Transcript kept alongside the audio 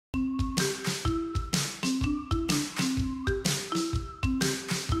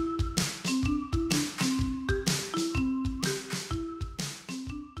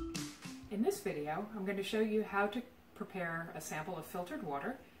video, I'm going to show you how to prepare a sample of filtered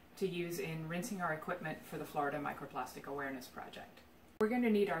water to use in rinsing our equipment for the Florida Microplastic Awareness Project. We're going to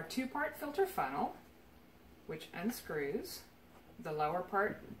need our 2-part filter funnel, which unscrews. The lower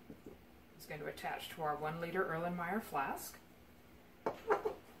part is going to attach to our 1-liter Erlenmeyer flask.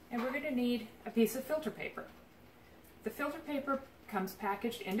 And we're going to need a piece of filter paper. The filter paper comes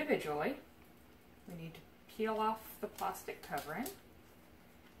packaged individually. We need to peel off the plastic covering.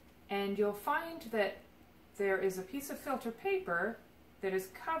 And you'll find that there is a piece of filter paper that is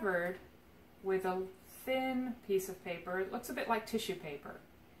covered with a thin piece of paper. It looks a bit like tissue paper.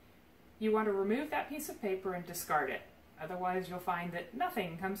 You want to remove that piece of paper and discard it. Otherwise, you'll find that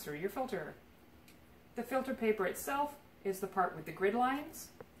nothing comes through your filter. The filter paper itself is the part with the grid lines.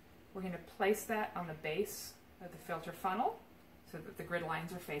 We're going to place that on the base of the filter funnel so that the grid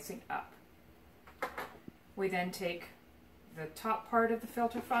lines are facing up. We then take the top part of the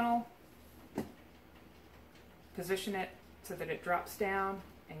filter funnel, position it so that it drops down,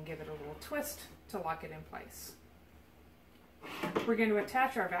 and give it a little twist to lock it in place. We're going to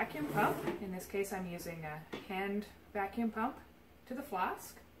attach our vacuum pump. In this case, I'm using a hand vacuum pump to the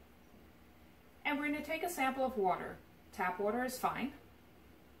flask. And we're going to take a sample of water. Tap water is fine.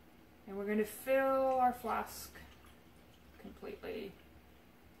 And we're going to fill our flask completely,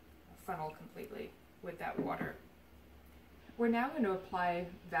 funnel completely, with that water. We're now going to apply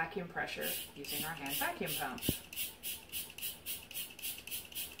vacuum pressure using our hand vacuum pump.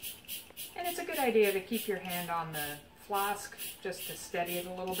 And it's a good idea to keep your hand on the flask just to steady it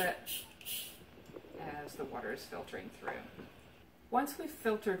a little bit as the water is filtering through. Once we've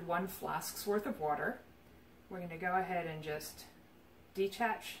filtered 1 flask's worth of water, we're going to go ahead and just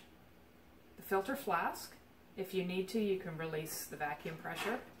detach the filter flask. If you need to, you can release the vacuum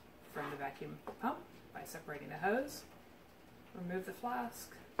pressure from the vacuum pump by separating the hose. Remove the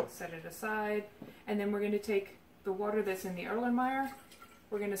flask, set it aside, and then we're going to take the water that's in the Erlenmeyer.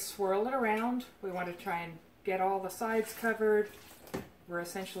 We're going to swirl it around. We want to try and get all the sides covered. We're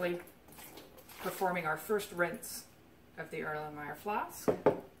essentially performing our first rinse of the Erlenmeyer flask.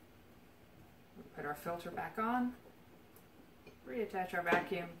 We'll put our filter back on, reattach our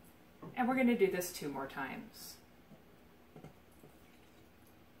vacuum, and we're going to do this 2 more times.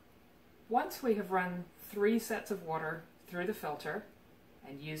 Once we have run 3 sets of water through the filter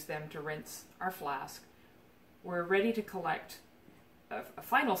and used them to rinse our flask, we're ready to collect a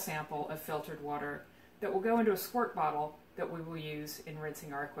final sample of filtered water that will go into a squirt bottle that we will use in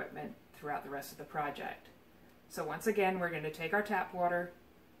rinsing our equipment throughout the rest of the project. So once again, we're going to take our tap water,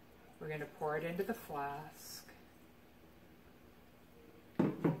 we're going to pour it into the flask,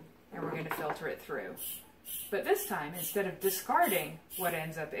 and we're going to filter it through. But this time, instead of discarding what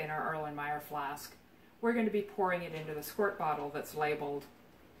ends up in our Erlenmeyer flask, we're going to be pouring it into the squirt bottle that's labeled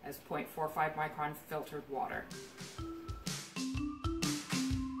as 0.45 micron filtered water.